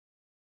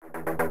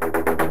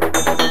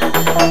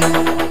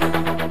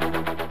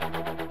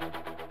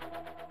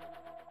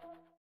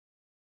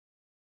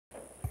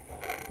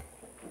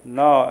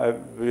Now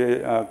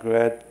we are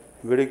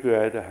very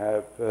glad to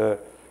have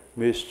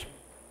Ms.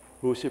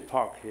 Lucy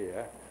Park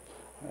here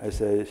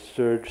as a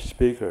third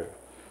speaker.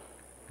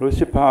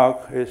 Lucy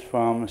Park is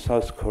from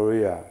South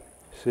Korea.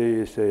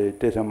 She is a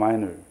data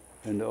miner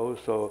and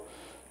also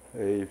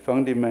a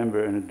founding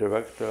member and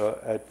director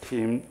at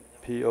Team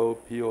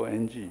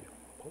POPONG,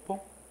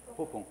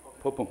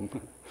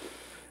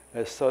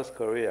 at South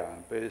Korea,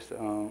 based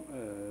on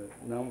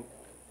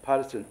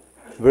non-partisan,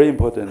 very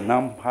important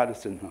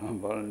non-partisan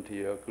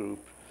volunteer group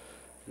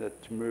that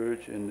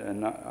merge and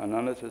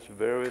analyze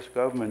various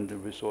government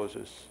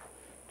resources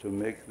to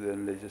make the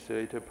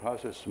legislative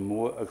process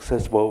more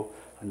accessible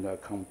and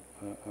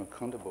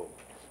accountable,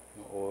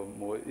 or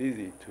more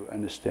easy to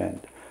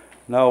understand.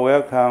 Now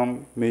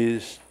welcome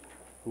Ms.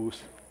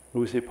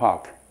 Lucy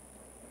Park.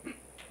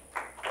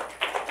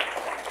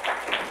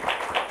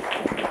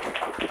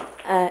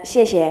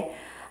 谢谢。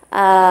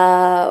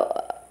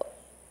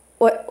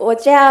我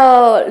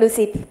叫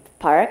Lucy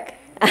Park。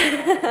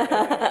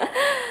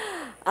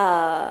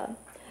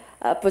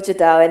不知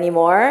道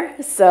anymore,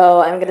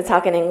 so I'm going to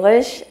talk in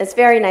English. It's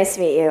very nice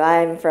to meet you.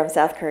 I'm from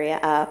South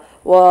Korea.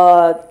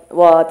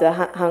 我的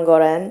韩国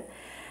人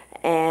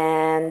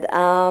and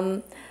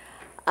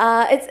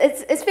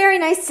it's very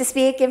nice to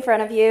speak in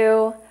front of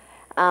you.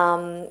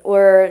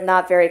 We're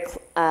not very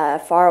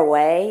far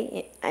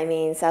away. I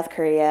mean, South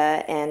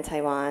Korea and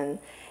Taiwan,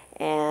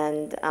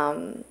 and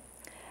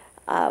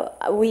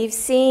we've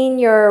seen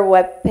your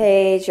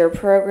webpage, your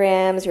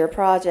programs, your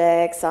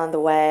projects on the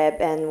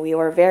web, and we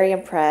were very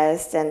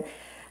impressed. And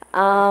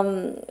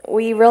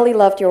we really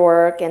loved your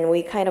work, and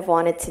we kind of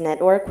wanted to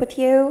network with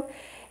you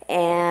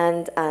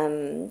and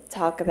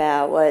talk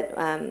about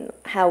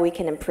how we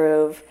can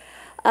improve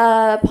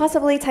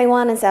possibly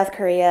Taiwan and South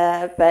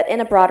Korea, but in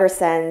a broader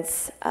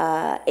sense,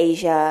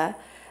 Asia,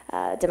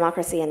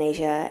 democracy in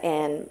Asia,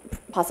 and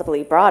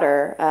possibly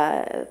broader,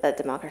 the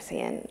democracy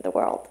in the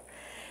world.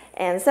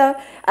 And so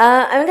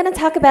I'm going to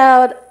talk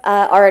about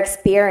our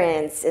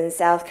experience in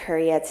South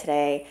Korea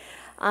today.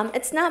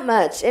 It's not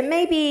much. It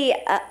may be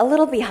a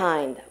little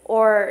behind,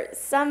 or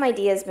some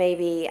ideas may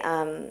be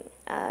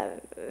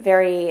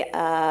very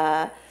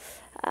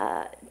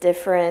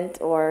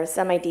different, or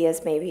some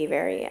ideas may be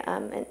very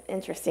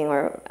interesting.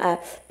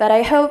 But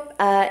I hope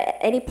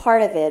any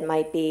part of it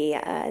might be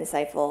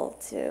insightful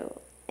to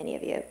any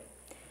of you.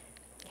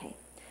 Okay.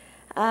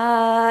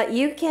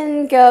 You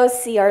can go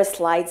see our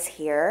slides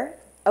here.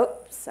 Oh,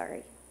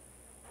 sorry.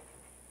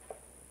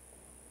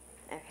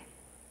 Okay.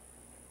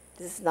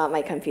 This is not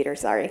my computer,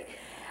 sorry.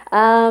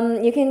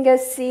 You can go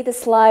see the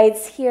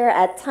slides here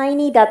at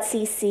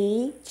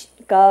tiny.cc,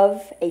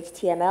 gov,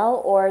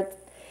 HTML, or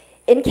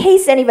in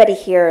case anybody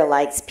here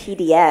likes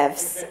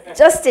PDFs,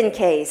 just in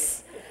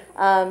case,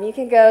 you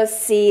can go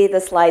see the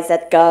slides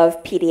at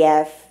gov,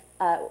 PDF,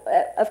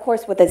 of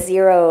course with a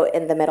 0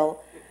 in the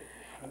middle.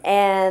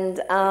 And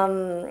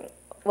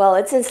well,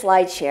 it's in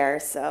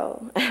SlideShare,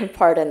 so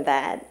pardon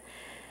that.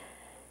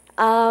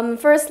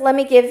 First, let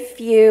me give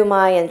you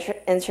my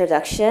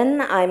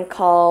introduction. I'm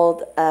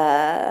called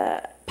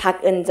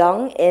Park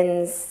Eun-jung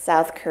in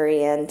South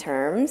Korean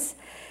terms.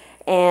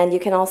 And you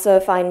can also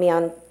find me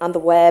on the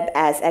web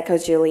as Echo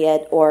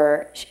Juliet,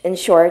 or in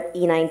short,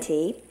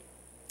 E9T.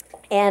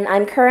 And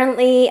I'm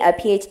currently a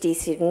PhD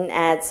student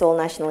at Seoul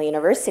National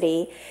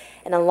University.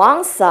 And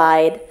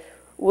alongside,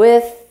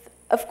 with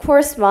of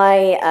course,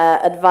 my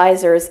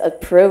advisor's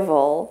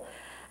approval,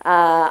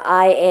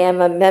 I am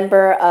a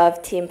member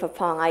of Team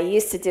Papong. I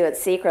used to do it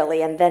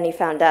secretly, and then he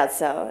found out,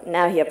 so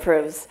now he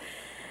approves.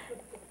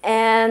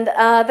 And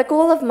the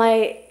goal of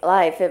my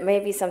life, it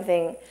may be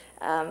something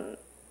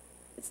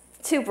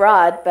too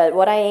broad, but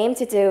what I aim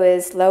to do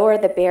is lower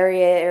the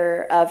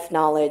barrier of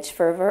knowledge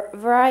for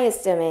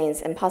various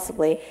domains, and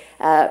possibly,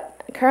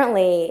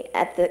 currently,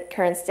 at the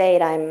current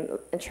state, I'm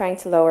trying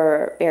to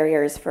lower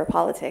barriers for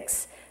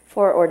politics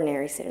for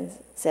ordinary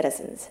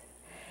citizens.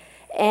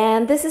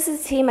 And this is the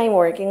team I'm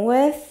working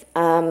with.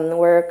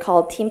 We're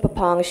called Team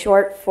Papong,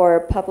 short for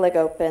Public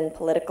Open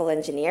Political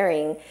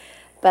Engineering,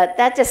 but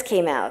that just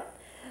came out.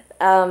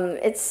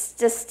 It's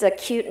just a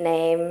cute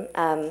name.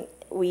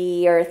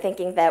 We are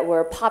thinking that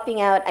we're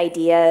popping out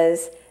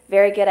ideas,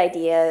 very good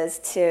ideas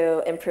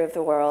to improve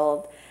the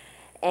world.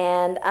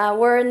 And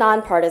we're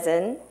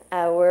nonpartisan.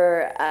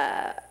 We're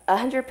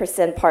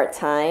 100%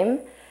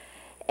 part-time.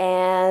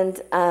 And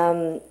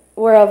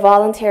we're a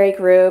voluntary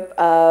group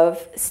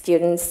of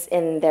students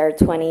in their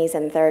 20s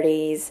and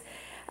 30s,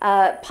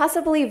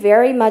 possibly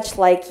very much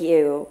like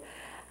you.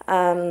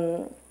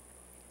 And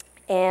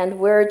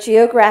we're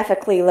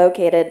geographically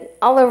located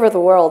all over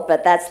the world,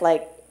 but that's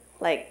like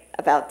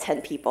about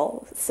 10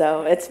 people.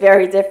 So it's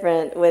very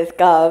different with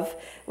Gov,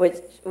 which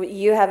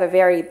you have a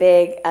very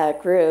big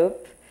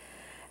group.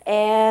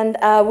 And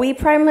we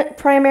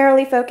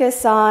primarily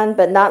focus on,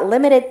 but not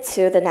limited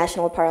to, the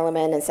national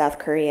parliament in South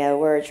Korea.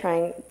 We're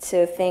trying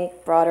to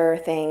think broader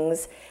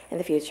things in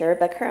the future,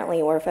 but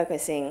currently we're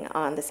focusing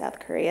on the South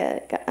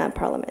Korea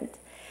parliament.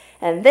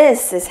 And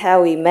this is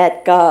how we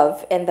met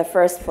Gov in the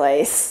first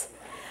place.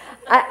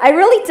 I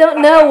really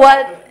don't know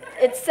what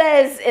it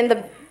says in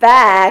the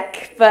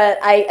back, but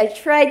I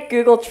tried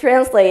Google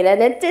Translate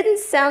and it didn't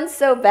sound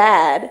so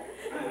bad.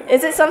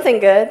 Is it something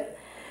good?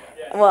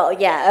 Well,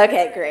 yeah,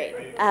 okay,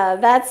 great.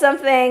 That's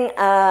something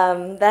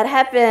that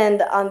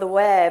happened on the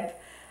web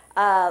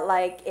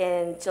like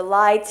in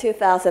July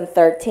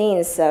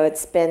 2013, so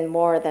it's been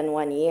more than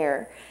 1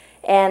 year.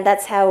 And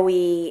that's how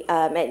we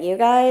met you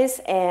guys,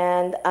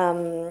 and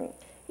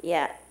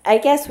yeah, I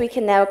guess we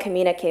can now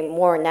communicate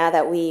more now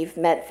that we've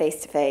met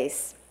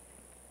face-to-face.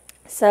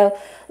 So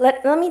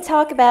let me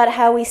talk about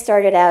how we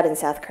started out in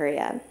South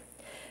Korea.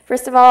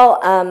 First of all,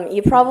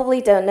 you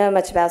probably don't know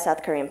much about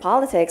South Korean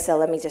politics, so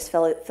let me just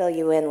fill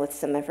you in with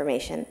some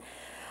information.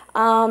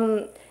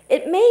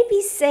 It may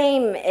be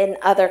same in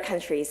other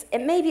countries.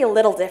 It may be a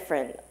little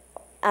different.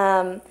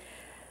 But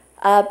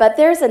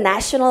there's a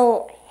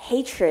national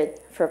hatred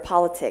for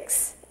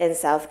politics in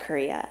South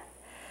Korea.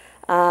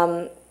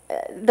 The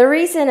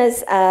reason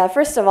is,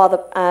 first of all,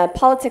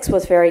 politics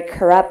was very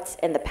corrupt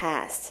in the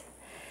past.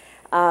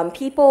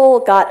 People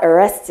got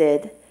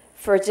arrested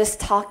for just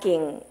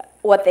talking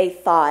what they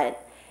thought.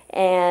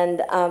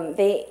 And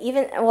they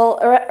even,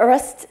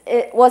 arrest,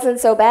 it wasn't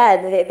so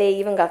bad. They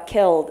even got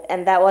killed.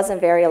 And that wasn't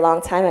very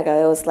long time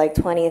ago. It was like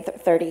 20,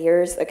 30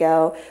 years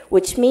ago,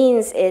 which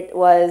means it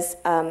was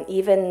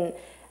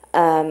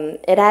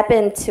it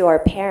happened to our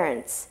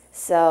parents.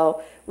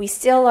 So we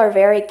still are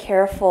very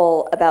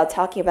careful about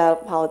talking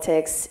about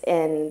politics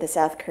in the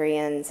South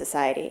Korean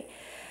society.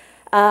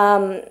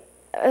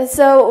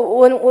 So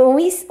when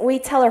we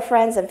tell our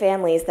friends and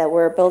families that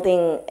we're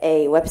building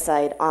a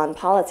website on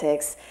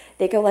politics,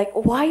 they go like,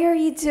 "Why are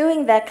you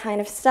doing that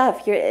kind of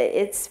stuff?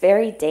 It's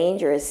very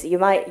dangerous.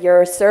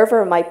 Your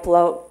server might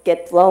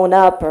get blown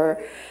up,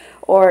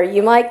 or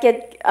you might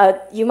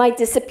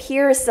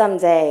disappear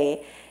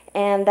someday."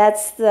 And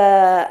that's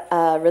the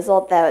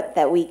result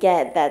that we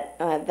get.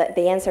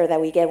 The answer that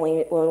we get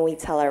when we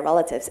tell our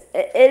relatives.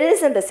 It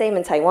isn't the same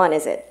in Taiwan,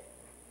 is it?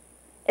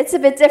 It's a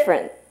bit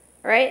different,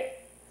 right?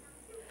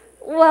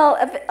 Well,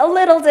 a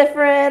little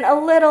different, a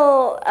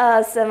little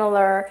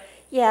similar.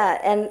 Yeah,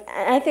 and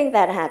I think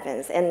that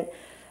happens. And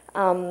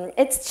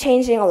it's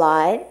changing a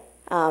lot.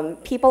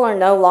 People are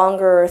no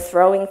longer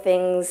throwing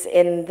things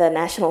in the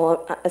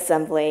National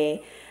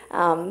Assembly.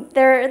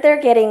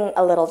 They're getting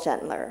a little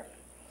gentler.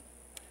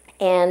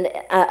 And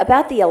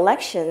about the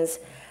elections,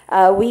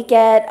 we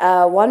get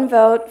 1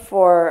 vote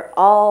for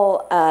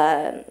all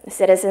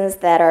citizens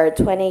that are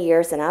 20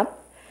 years and up.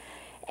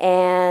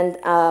 And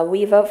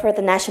we vote for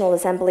the National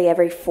Assembly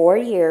every 4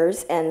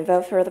 years and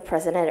vote for the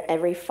president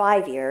every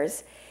 5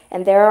 years.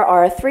 And there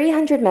are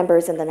 300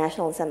 members in the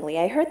National Assembly.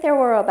 I heard there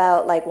were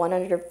about like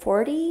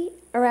 140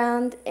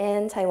 around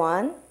in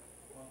Taiwan.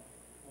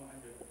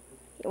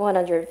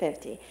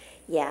 150,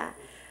 yeah.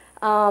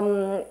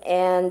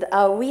 And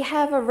we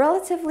have a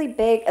relatively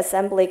big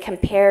assembly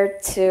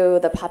compared to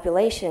the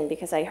population,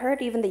 because I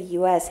heard even the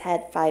US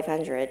had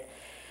 500.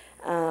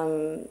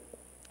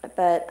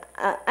 But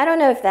I don't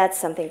know if that's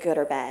something good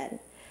or bad.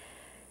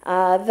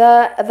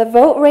 The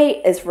vote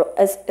rate is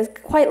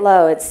quite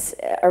low. It's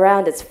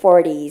around its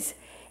 40s.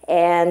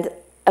 And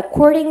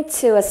according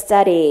to a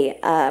study,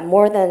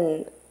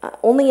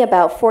 only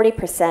about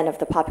 40% of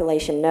the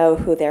population know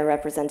who their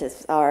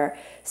representatives are.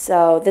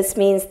 So this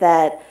means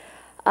that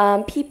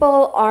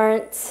people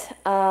aren't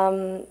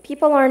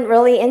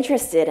really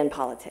interested in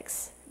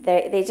politics.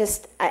 They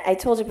just, I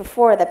told you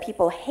before that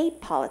people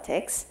hate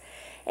politics,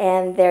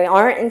 and they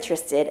aren't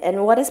interested.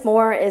 And what is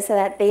more is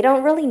that they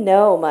don't really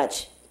know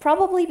much,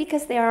 probably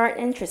because they aren't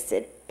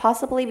interested,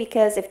 possibly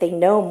because if they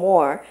know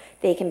more,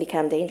 they can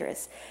become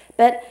dangerous.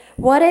 But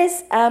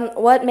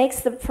what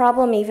makes the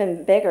problem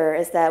even bigger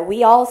is that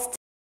we all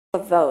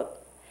still vote.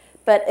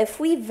 But if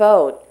we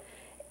vote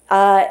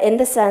in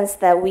the sense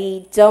that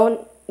we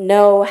don't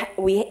know,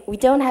 we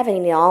don't have any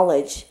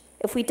knowledge.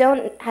 If we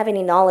don't have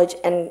any knowledge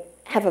and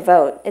have a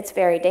vote, it's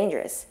very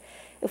dangerous.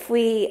 If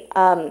we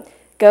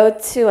go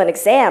to an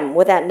exam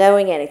without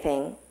knowing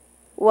anything,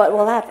 what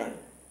will happen?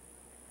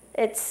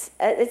 It's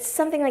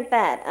something like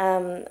that.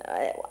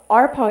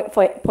 Our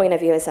point of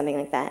view is something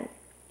like that.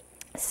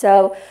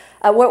 So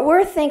what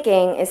we're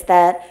thinking is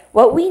that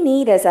what we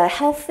need is a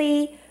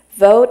healthy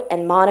vote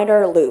and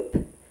monitor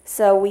loop.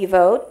 So we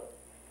vote,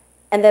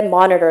 and then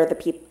monitor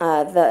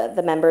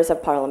the members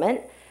of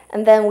parliament,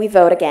 and then we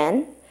vote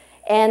again.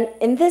 And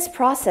in this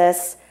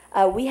process,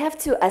 we have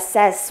to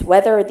assess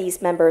whether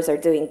these members are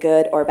doing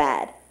good or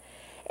bad.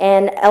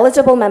 And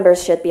eligible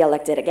members should be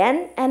elected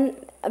again, and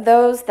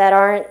those that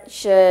aren't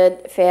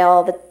should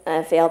fail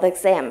the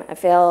exam,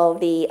 fail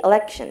the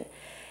election.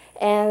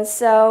 And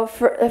so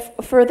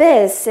for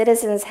this,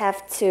 citizens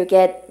have to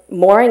get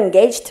more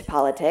engaged to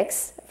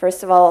politics.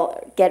 First of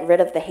all, get rid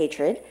of the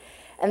hatred,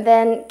 and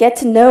then get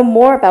to know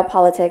more about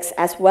politics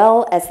as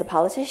well as the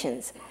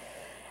politicians.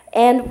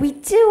 And we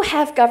do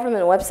have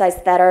government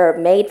websites that are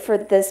made for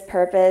this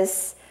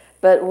purpose,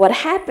 but what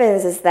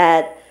happens is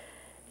that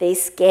They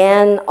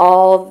scan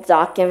all the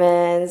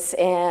documents,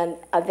 and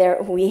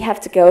we have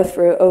to go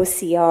through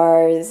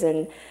OCRs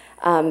and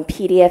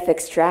PDF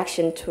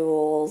extraction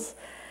tools.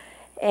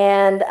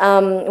 And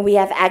we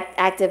have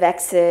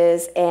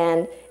ActiveX's,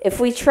 and if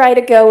we try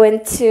to go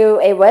into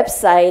a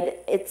website,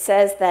 it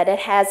says that it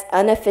has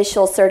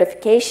unofficial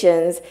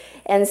certifications.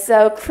 And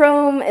so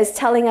Chrome is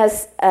telling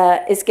us,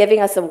 is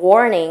giving us a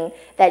warning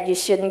that you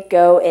shouldn't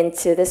go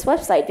into this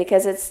website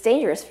because it's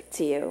dangerous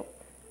to you.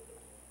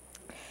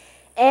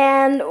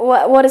 And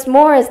what is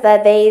more is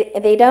that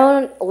they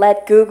don't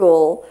let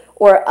Google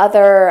or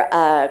other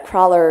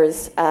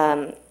crawlers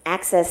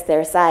access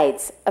their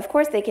sites. Of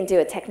course, they can do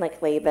it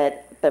technically,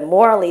 but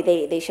morally,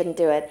 they shouldn't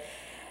do it.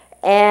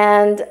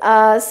 And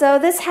so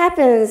this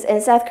happens in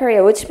South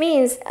Korea, which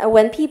means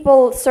when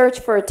people search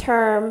for a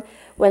term,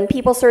 when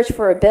people search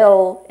for a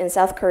bill in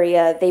South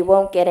Korea, they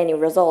won't get any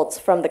results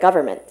from the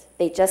government.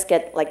 They just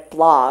get like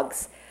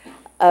blogs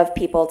of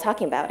people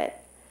talking about it.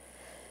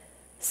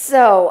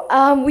 So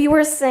we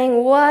were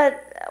saying, what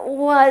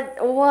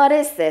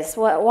is this?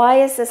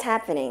 Why is this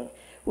happening?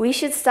 We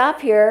should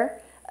stop here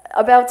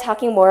about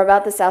talking more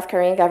about the South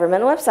Korean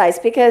government websites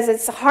because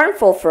it's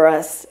harmful for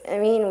us. I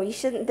mean, we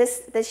shouldn't.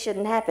 This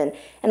shouldn't happen.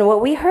 And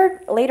what we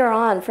heard later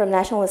on from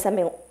National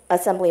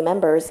Assembly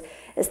members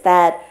is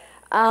that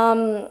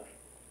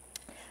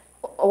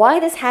why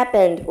this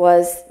happened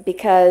was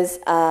because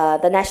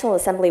the National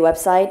Assembly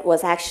website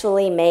was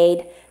actually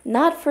made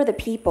not for the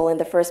people in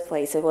the first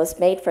place. It was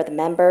made for the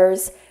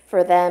members,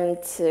 for them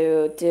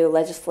to do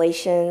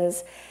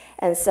legislations.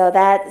 And so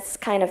that's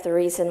kind of the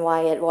reason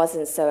why it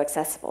wasn't so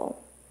accessible.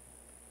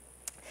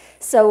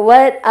 So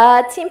what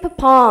Team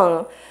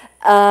Papong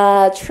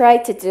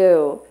tried to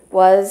do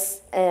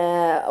was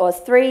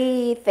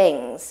three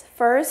things.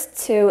 First,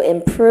 to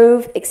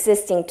improve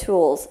existing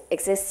tools,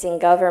 existing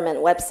government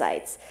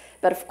websites.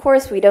 But of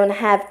course, we don't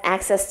have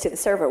access to the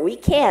server. We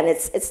can.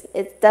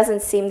 It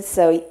doesn't seem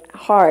so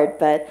hard,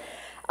 but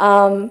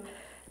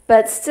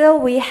still,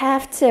 we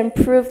have to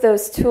improve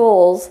those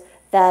tools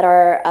that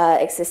are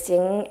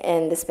existing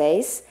in the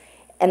space.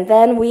 And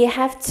then we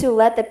have to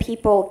let the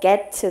people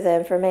get to the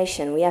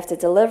information. We have to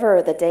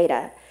deliver the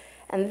data.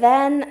 And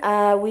then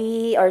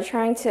we are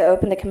trying to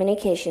open the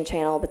communication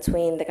channel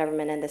between the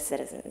government and the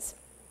citizens.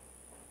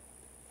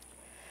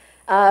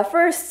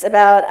 First,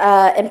 about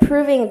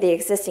improving the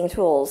existing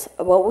tools.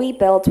 What we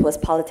built was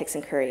Politics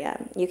in Korea.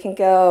 You can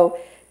go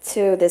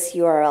to this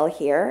URL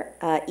here,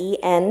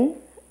 en.poker.kr.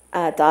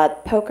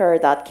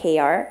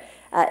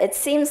 It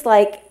seems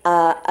like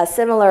a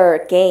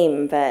similar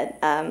game, but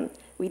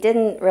we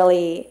didn't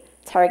really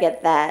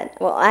target that.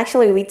 Well,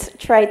 actually, we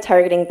tried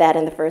targeting that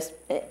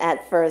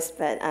at first,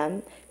 but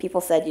people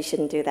said you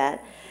shouldn't do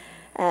that.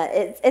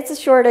 It's a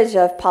shortage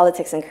of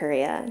politics in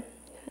Korea.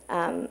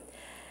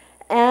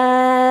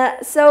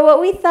 So what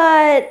we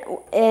thought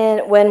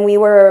when we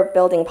were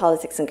building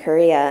Politics in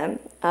Korea,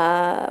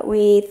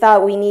 we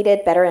thought we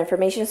needed better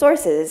information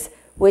sources,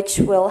 which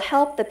will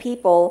help the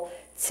people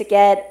to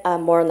get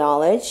more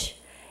knowledge,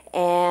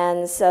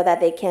 and so that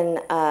they can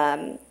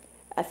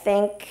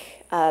think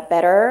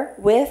better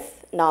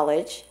with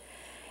knowledge.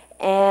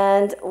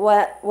 And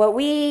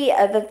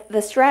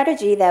the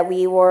strategy that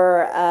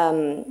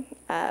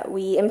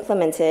we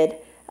implemented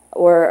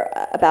were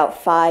about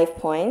 5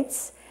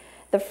 points.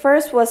 The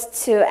first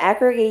was to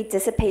aggregate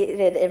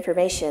dissipated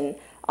information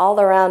all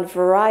around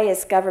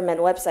various government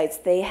websites.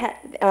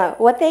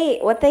 What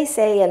they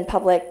say in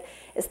public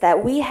is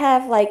that we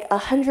have like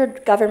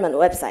 100 government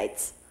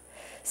websites.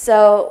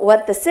 So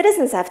what the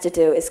citizens have to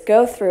do is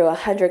go through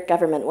 100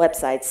 government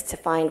websites to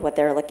find what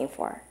they're looking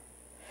for.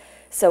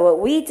 So what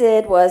we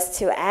did was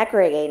to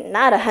aggregate,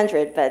 not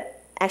 100,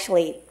 but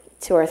actually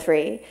 2 or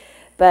 3,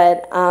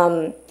 but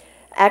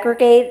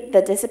aggregate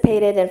the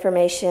dissipated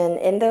information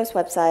in those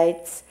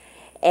websites,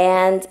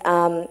 and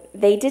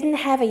they didn't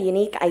have a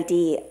unique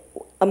ID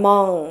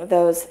among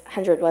those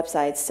 100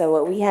 websites. So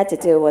what we had to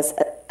do was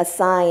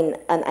assign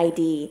an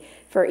ID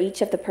for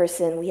each of the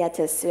person. We had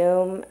to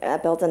assume,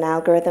 build an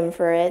algorithm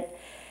for it.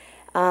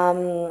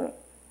 And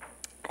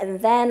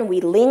then we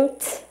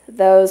linked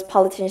those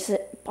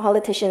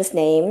politicians'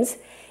 names,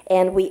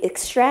 and we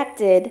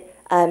extracted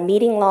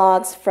meeting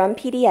logs from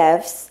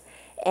PDFs,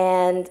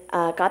 and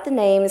got the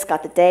names,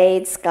 got the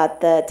dates,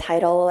 got the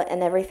title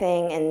and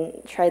everything,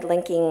 and tried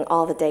linking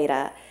all the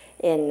data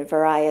in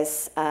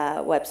various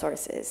web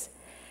sources.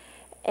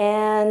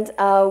 And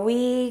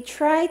we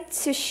tried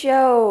to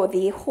show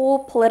the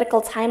whole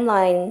political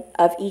timeline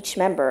of each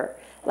member,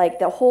 like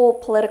the whole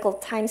political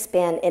time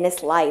span in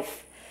his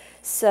life,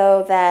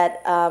 so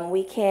that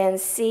we can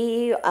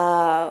see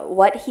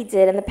what he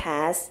did in the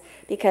past,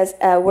 because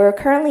we're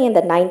currently in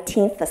the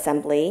 19th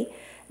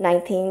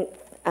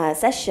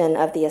session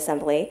of the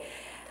assembly.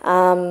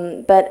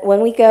 But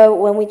when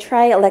we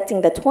try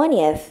electing the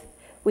 20th,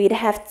 we'd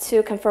have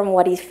to confirm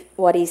what he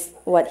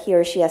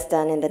or she has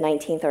done in the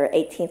 19th or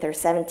 18th or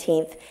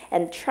 17th,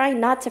 and try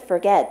not to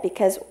forget,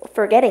 because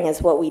forgetting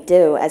is what we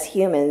do as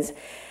humans,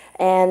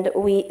 and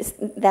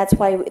that's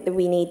why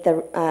we need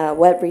the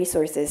web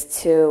resources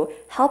to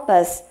help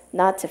us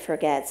not to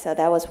forget. So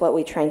that was what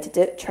we tried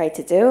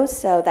to do.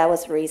 So that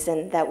was the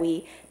reason that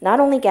we not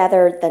only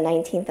gathered the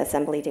 19th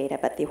Assembly data,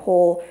 but the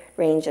whole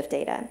range of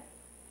data.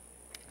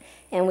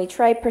 And we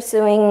tried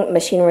pursuing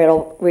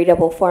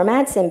machine-readable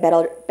formats and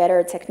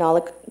better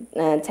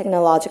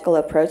technological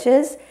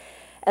approaches.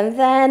 And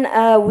then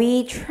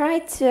we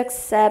tried to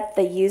accept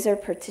the user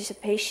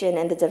participation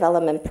in the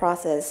development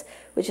process,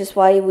 which is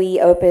why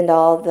we opened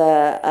all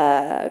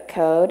the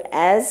code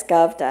as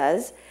g0v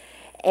does.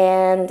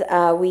 And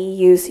we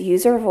use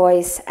user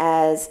voice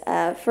as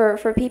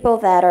for people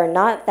that are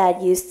not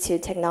that used to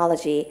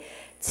technology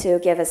to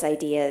give us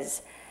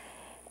ideas.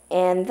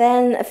 And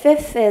then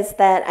fifth is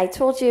that I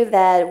told you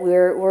that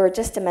we're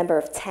just a member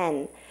of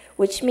 10,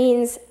 which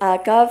means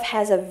g0v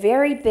has a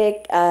very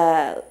big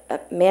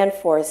man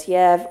force. You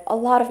have a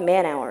lot of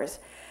man hours.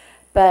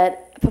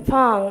 But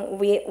Papong,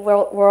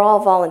 we're all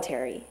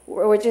voluntary.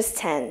 We're just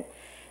 10.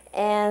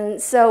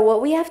 And so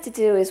what we have to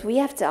do is we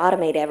have to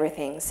automate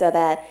everything so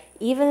that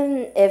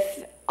even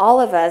if all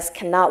of us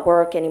cannot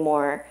work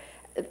anymore,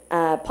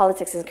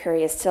 politics in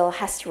Korea still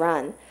has to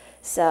run.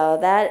 So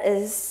that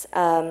is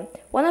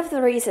one of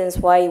the reasons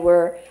why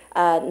we're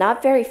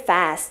not very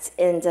fast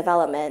in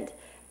development,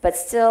 but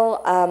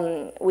still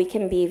we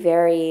can be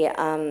very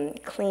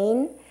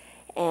clean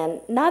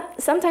and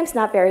sometimes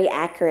not very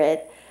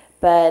accurate,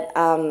 but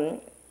I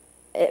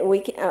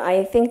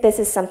think this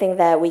is something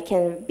that we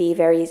can be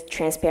very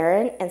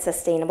transparent and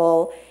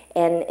sustainable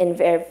and in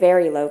very,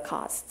 very low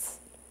costs.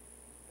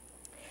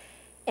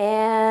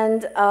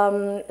 And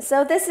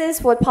so this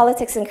is what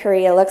politics in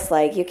Korea looks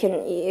like. You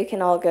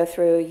can all go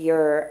through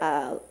your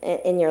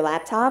in your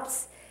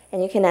laptops,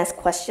 and you can ask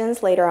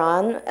questions later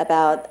on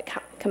about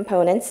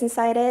components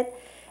inside it.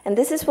 And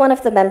this is one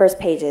of the members'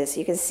 pages.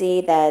 You can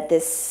see that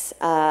this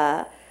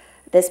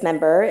this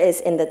member is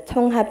in the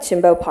Tonghap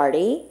Junbo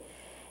Party,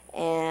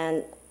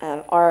 and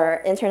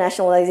our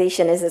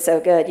internationalization isn't so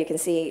good. You can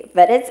see,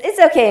 but it's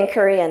okay in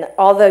Korean,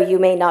 although you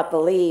may not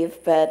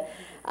believe, but.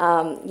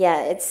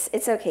 Yeah,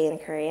 it's okay in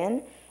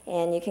Korean,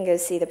 and you can go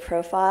see the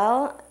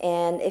profile.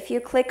 And if you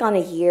click on a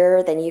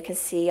year, then you can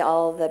see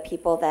all the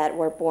people that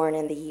were born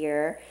in the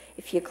year.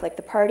 If you click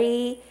the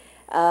party,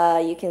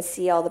 you can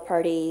see all the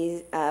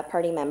party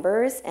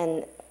members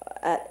and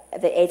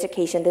the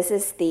education. This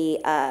is the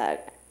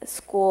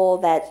school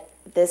that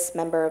this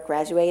member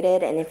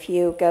graduated, and if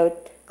you go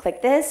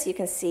click this, you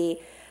can see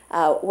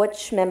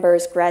which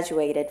members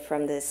graduated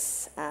from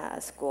this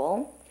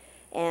school,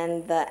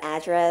 and the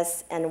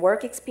address and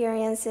work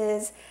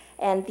experiences,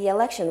 and the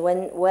election,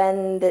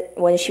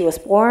 when she was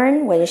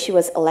born, when she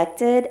was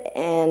elected,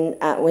 and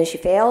when she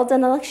failed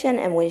an election,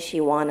 and when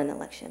she won an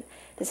election.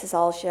 This is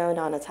all shown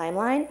on a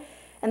timeline.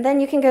 And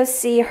then you can go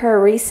see her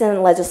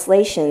recent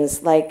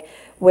legislations, like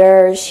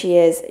where she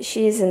is.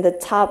 She's in the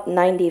top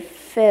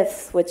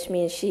 95th, which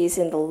means she's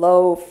in the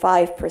low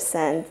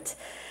 5%.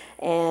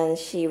 And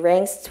she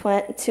ranks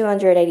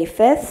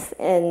 285th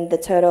in the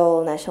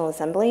total National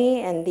Assembly,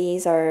 and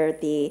these are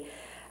the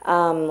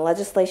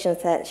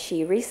legislations that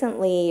she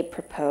recently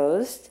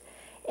proposed,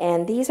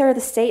 and these are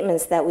the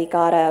statements that we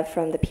got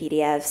from the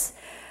PDFs,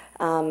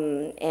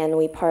 and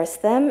we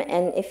parsed them,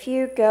 and if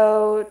you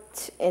go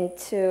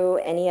into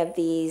any of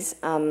these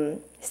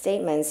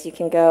statements, you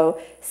can go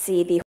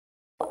see the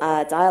whole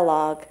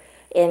dialogue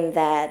in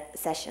that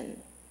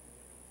session.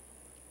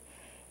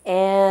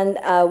 And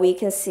we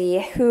can see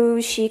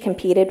who she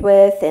competed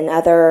with in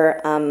other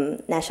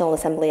National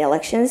Assembly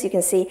elections. You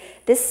can see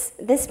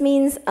this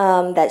means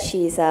that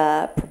she's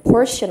a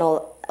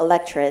proportional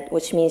electorate,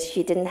 which means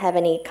she didn't have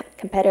any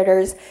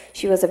competitors.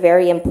 She was a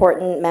very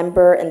important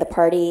member in the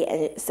party,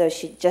 and so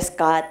she just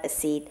got a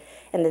seat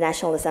in the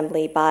National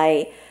Assembly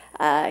by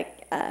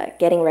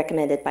getting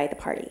recommended by the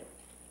party.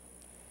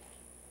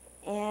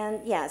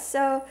 And yeah,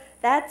 so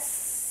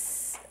that's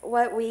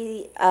what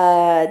we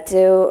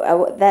do.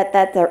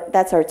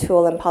 That's our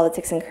tool in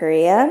politics in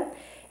Korea,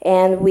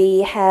 and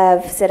we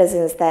have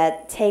citizens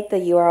that take the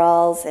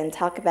URLs and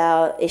talk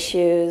about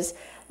issues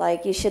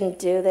like you shouldn't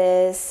do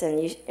this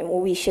and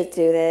we should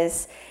do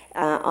this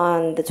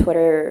on the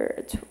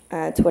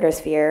Twitter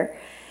sphere.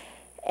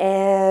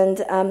 And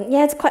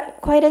yeah, it's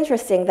quite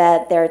interesting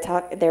that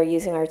they're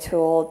using our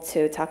tool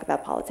to talk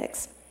about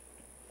politics.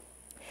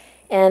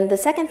 And the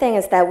second thing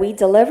is that we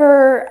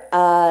deliver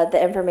the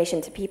information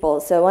to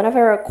people. So one of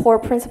our core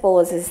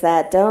principles is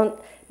that don't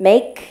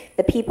make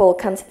the people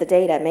come to the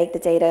data, make the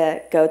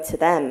data go to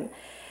them.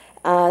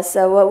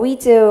 So what we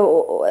do,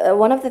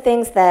 one of the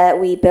things that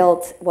we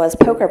built was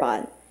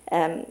PokerBot.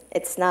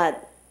 It's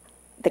not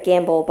the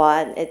gamble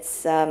bot.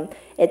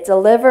 It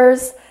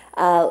delivers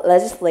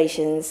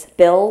legislations,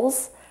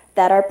 bills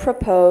that are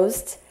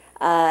proposed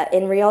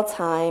in real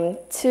time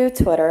to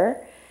Twitter.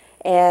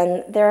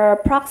 And there are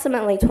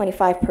approximately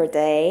 25 per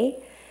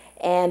day.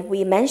 And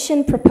we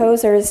mention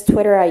proposers'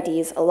 Twitter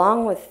IDs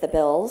along with the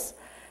bills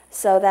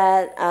so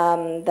that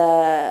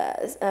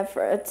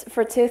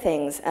for two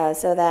things,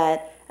 so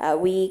that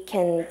we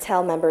can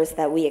tell members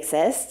that we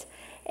exist.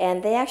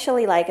 And they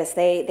actually like us.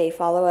 They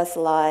follow us a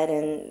lot,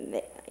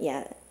 and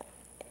yeah,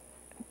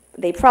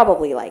 they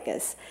probably like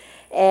us.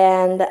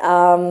 and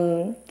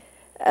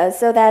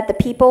so that the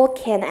people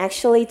can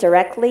actually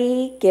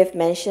directly give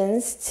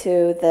mentions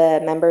to the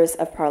members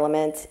of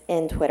parliament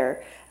in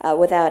Twitter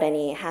without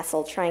any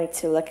hassle trying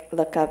to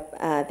look up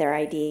their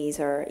IDs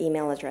or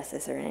email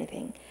addresses or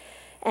anything.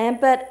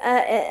 But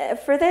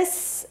for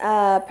this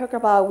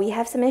Pokeball, we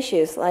have some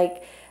issues,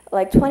 like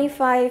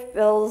 25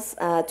 bills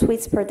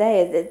tweets per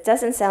day. It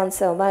doesn't sound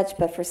so much,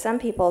 but for some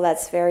people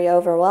that's very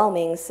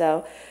overwhelming.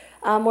 So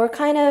we're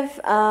kind of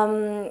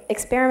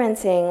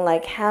experimenting,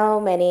 like how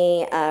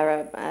many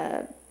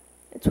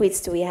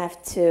tweets do we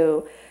have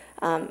to,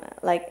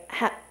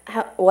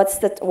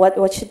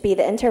 what should be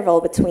the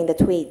interval between the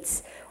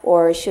tweets,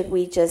 or should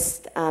we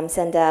just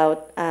send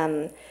out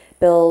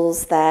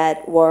bills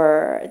that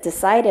were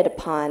decided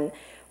upon,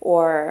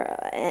 or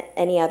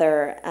any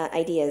other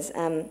ideas.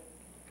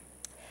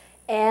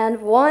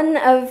 And one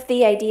of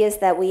the ideas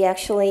that we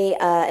actually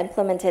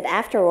implemented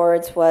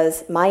afterwards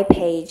was my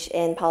page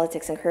in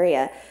Politics in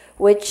Korea,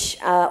 which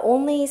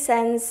only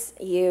sends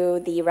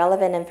you the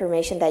relevant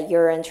information that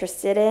you're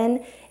interested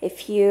in.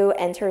 If you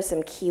enter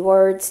some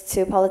keywords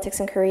to Politics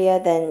in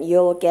Korea, then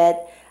you'll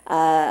get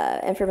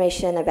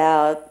information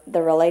about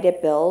the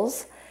related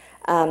bills.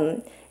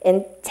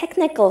 In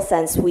technical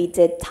sense, we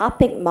did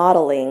topic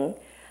modeling,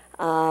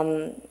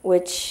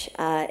 which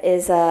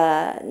is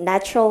a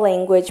natural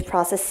language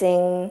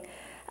processing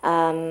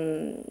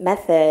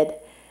method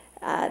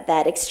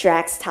that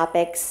extracts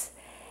topics,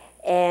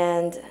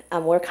 and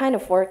we're kind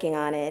of working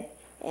on it,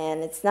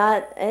 and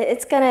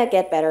it's gonna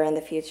get better in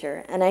the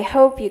future, and I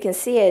hope you can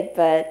see it,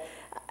 but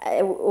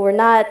we're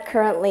not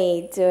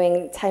currently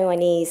doing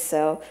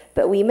Taiwanese,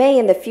 but we may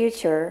in the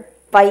future,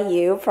 by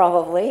you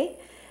probably.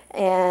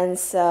 And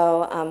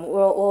so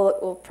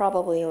we'll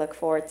probably look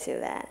forward to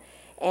that.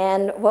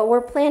 And what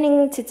we're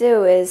planning to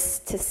do is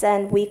to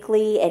send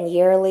weekly and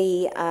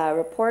yearly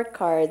report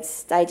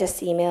cards,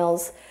 digest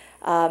emails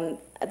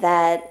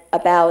that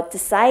about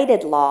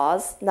decided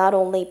laws, not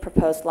only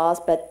proposed laws,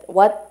 but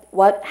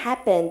what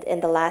happened in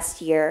the last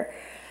year.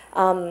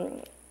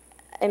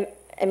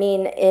 I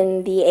mean,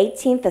 in the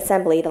 18th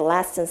Assembly, the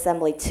last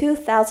assembly,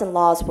 2,000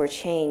 laws were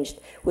changed,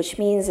 which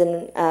means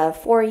in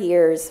 4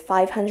 years,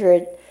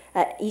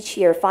 each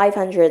year,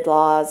 500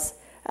 laws,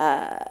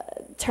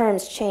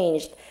 terms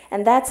changed.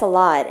 And that's a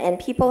lot. And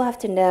people have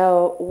to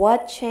know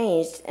what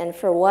changed and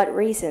for what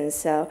reasons.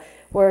 So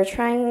we're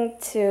trying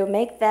to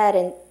make that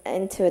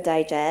into a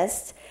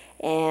digest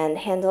and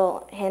hand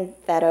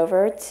that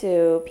over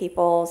to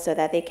people so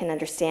that they can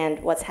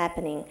understand what's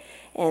happening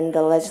in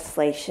the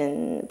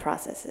legislation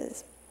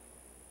processes.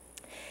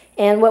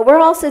 And what we're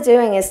also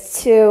doing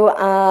is to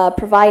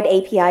provide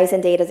APIs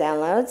and data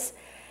downloads.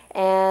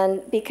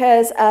 And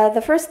because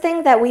the first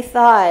thing that we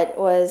thought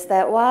was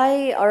that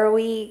why are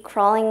we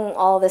crawling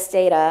all this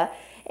data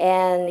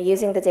and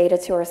using the data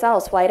to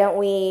ourselves? Why don't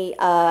we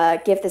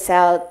give this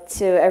out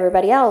to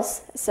everybody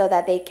else so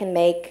that they can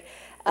make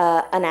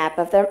an app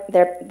of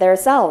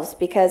themselves?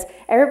 Because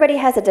everybody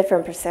has a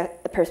different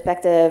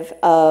perspective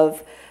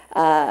of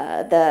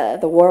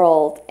the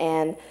world,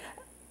 and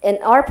in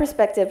our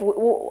perspective,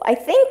 I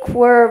think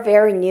we're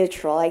very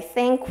neutral. I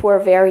think we're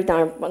very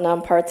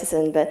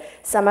nonpartisan, but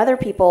some other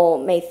people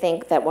may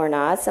think that we're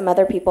not. Some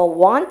other people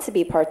want to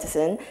be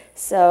partisan,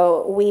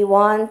 so we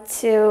want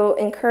to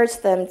encourage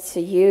them to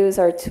use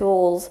our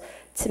tools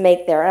to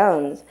make their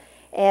own.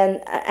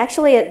 And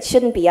actually, it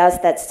shouldn't be us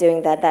that's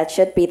doing that. That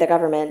should be the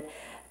government.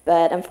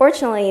 But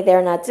unfortunately,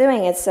 they're not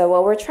doing it. So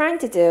what we're trying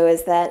to do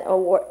is that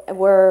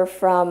we're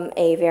from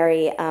a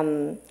very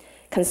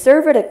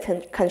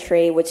conservative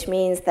country, which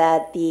means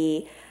that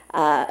the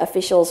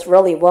officials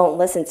really won't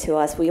listen to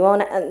us.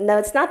 No,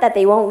 it's not that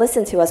they won't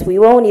listen to us. We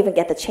won't even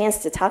get the chance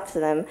to talk to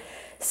them.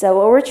 So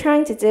what we're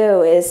trying to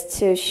do is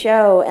to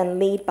show and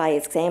lead by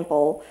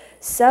example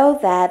so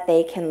that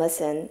they can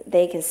listen.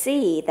 They can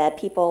see that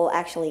people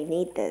actually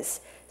need this.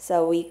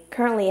 So we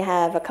currently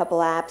have a couple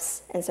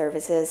apps and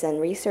services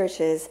and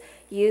researches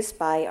used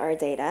by our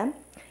data.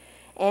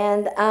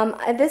 And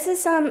this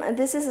is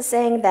a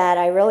saying that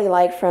I really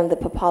like from the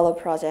Popolo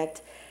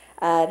project.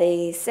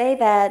 They say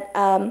that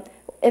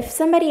if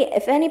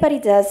anybody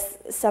does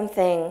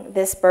something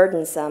this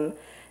burdensome,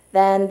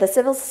 then the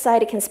civil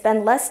society can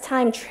spend less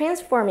time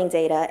transforming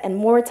data and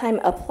more time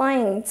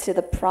applying to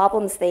the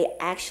problems they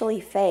actually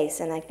face.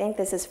 And I think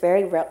this is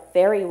very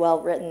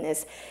well written.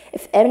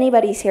 If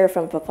anybody's here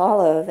from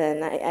Popolo,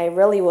 then I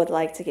really would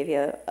like to give you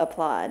an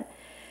applaud.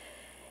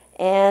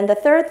 And the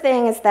third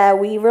thing is that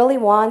we really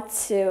want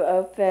to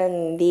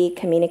open the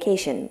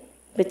communication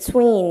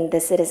between the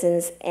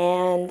citizens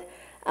and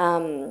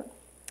the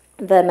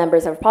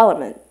members of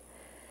parliament.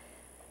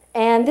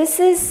 And this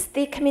is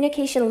the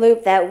communication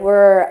loop that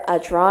we're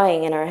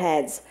drawing in our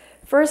heads.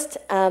 First,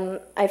 I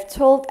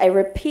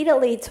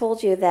repeatedly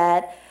told you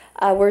that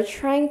we're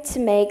trying to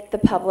make the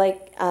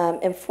public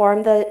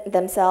inform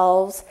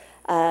themselves,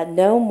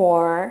 know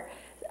more,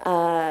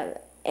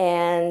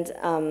 and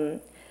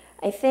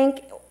I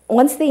think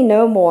once they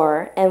know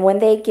more and when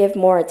they give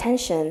more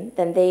attention,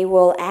 then they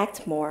will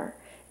act more.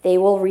 they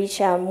will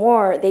reach out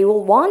more. They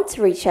will want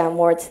to reach out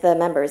more to the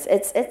members.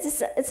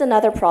 It's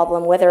another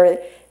problem whether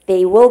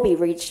they will be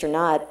reached or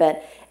not,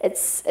 but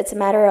it's a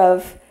matter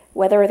of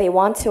whether they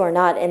want to or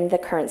not in the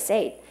current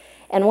state.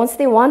 And once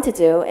they want to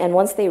do, and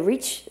once they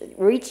reach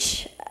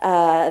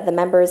the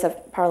members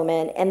of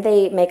parliament and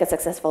they make a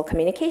successful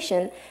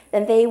communication,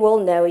 then they will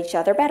know each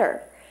other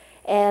better,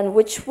 and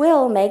which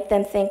will make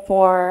them think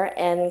more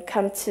and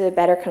come to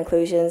better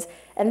conclusions,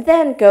 and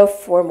then go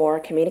for more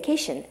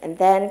communication, and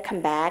then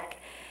come back.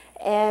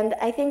 And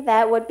I think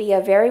that would be a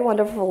very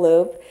wonderful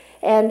loop.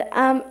 And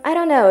I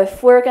don't know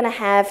if we're going to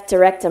have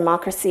direct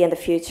democracy in the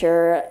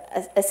future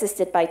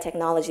assisted by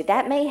technology.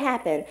 That may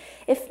happen.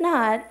 If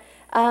not,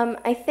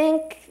 I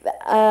think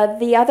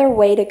the other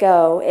way to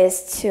go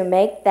is to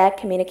make that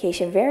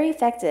communication very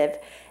effective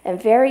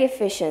and very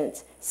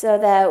efficient so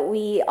that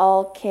we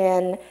all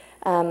can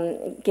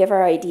give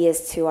our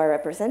ideas to our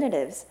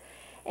representatives.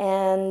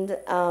 And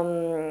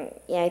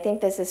yeah, I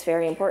think this is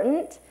very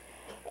important.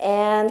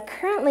 And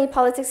currently,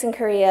 politics in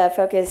Korea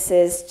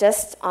focuses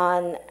just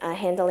on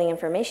handling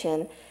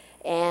information,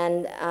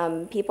 and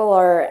people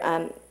are,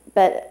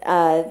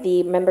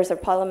 the members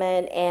of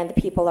parliament and the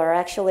people are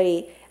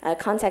actually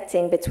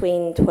contacting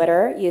between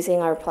Twitter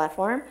using our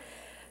platform.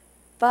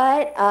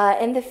 But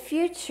in the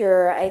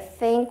future, I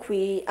think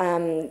we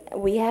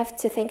have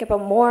to think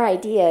about more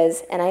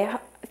ideas, and I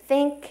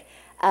think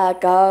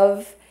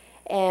g0v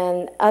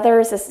and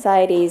other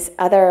societies,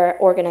 other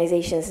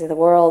organizations in the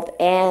world,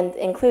 and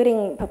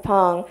including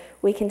Papong,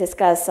 we can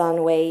discuss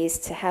on ways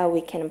to how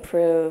we can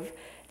improve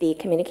the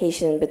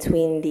communication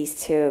between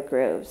these two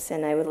groups.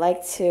 And I would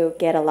like to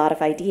get a lot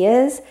of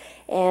ideas.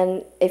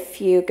 And if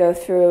you go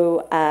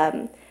through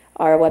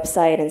our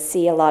website and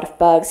see a lot of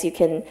bugs, you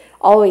can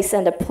always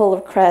send a pull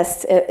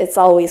request. It's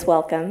always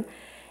welcome.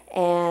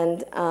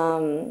 And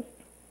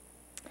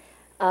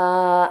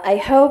I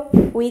hope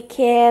we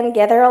can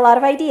gather a lot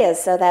of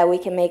ideas so that we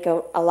can make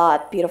a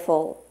lot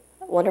beautiful,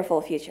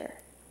 wonderful future.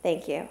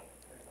 Thank you.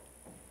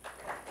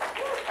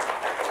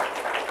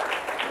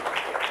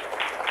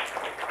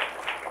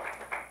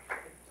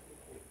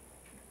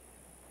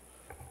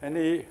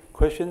 Any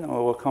question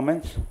or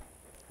comments?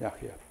 Yeah,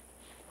 here.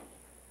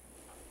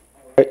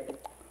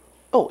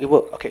 Oh, it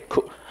will. Okay,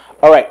 cool.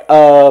 All right.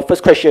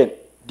 First question: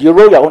 do you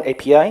roll your own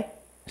API?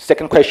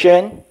 Second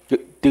question: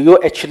 do you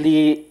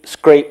actually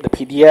scrape the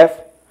PDF?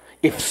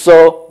 If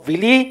so,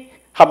 really,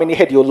 how many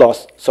head you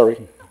lost? Sorry.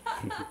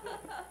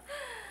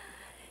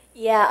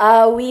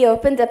 Yeah, we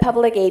opened a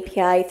public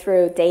API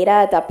through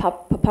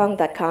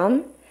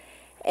data.papong.com,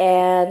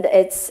 and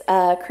it's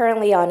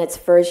currently on its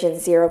version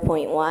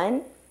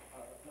 0.1.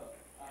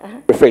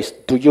 Rephrase: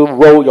 do you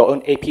roll your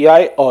own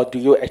API, or do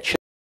you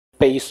actually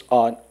base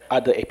on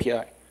other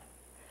API?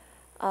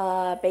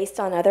 Based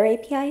on other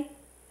API?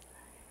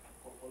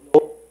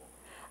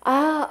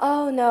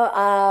 Oh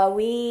no,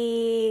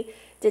 we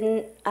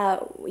didn't.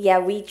 Yeah,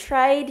 we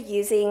tried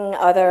using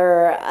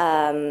other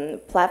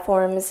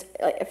platforms,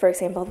 for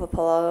example,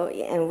 Popolo,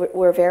 and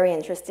we're very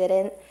interested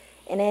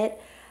in it.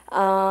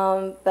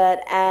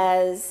 But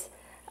as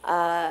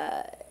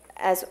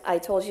I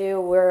told you,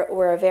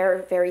 we're a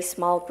very, very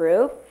small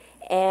group,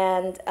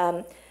 and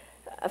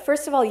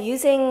first of all,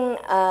 using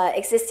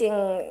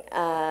existing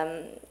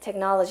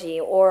technology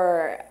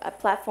or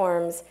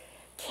platforms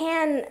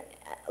can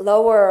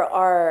lower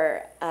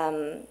our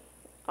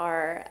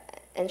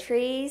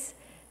entries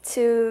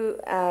to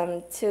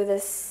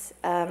the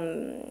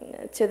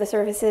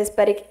services,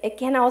 but it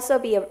can also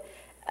be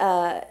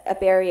a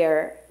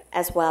barrier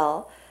as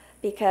well,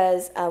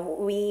 because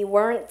we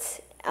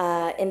weren't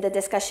in the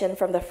discussion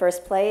from the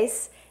first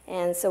place,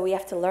 and so we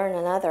have to learn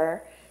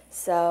another.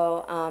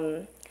 So,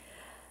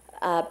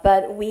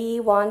 but we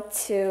want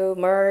to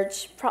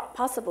merge.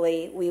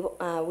 Possibly, we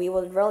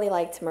would really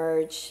like to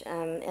merge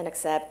and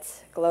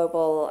accept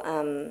global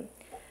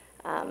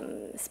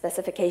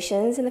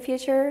specifications in the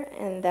future,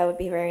 and that would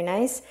be very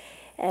nice.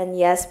 And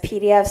yes,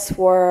 PDFs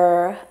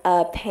were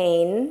a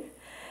pain,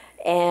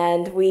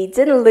 and we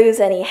didn't lose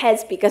any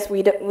heads because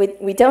we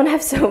don't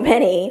have so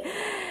many.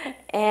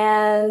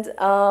 And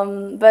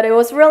but it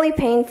was really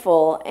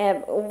painful,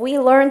 and we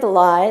learned a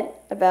lot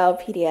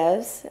about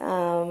PDFs.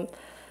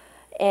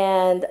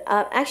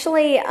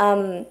 Actually,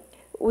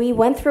 we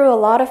went through a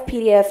lot of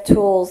PDF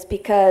tools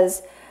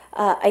because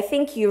I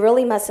think you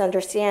really must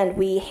understand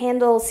we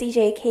handle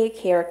CJK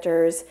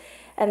characters,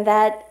 and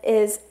that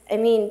is, I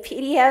mean,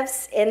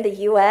 PDFs in the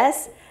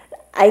US,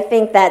 I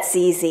think that's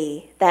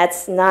easy.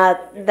 That's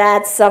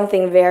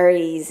something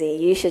very easy.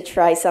 You should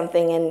try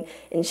something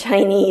in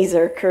Chinese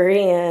or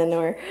Korean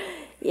or,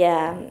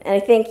 yeah. And I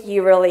think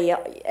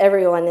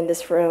everyone in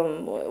this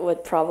room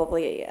would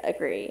probably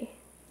agree.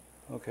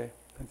 Okay,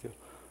 thank you.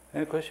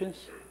 Any questions?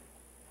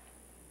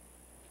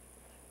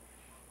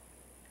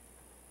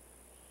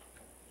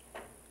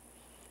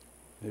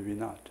 Maybe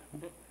not.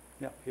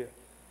 Yeah, here.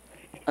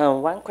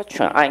 One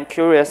question I'm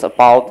curious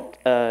about.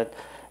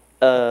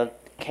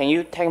 Can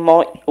you take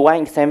one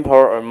example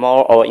or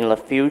more, or in the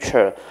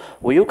future,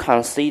 will you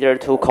consider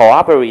to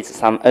cooperate with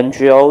some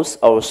NGOs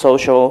or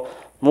social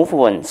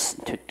movements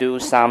to do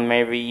some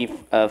maybe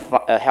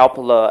help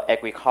the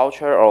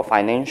agriculture or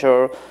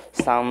financial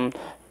some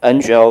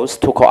NGOs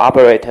to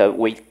cooperate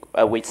with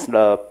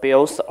the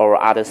bills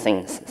or other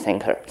things?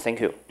 Thank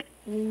you.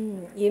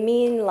 You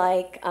mean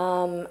like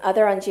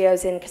other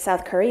NGOs in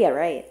South Korea,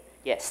 right?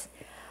 Yes.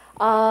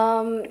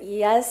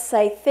 Yes,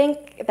 I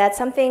think that's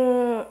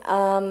something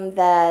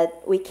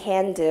that we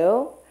can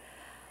do.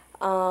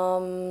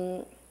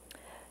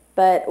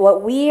 But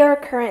what we are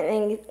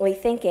currently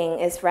thinking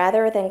is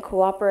rather than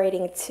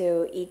cooperating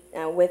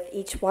with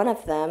each one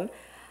of them,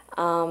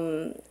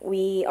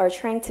 we are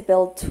trying to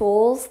build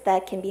tools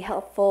that can be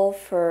helpful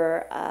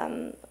for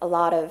a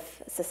lot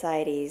of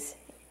societies.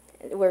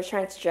 We're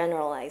trying to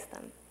generalize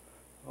them.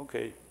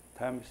 Okay,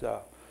 time is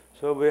up.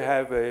 So we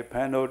have a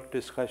panel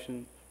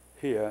discussion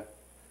here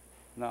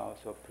now,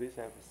 so please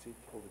have a seat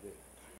over there.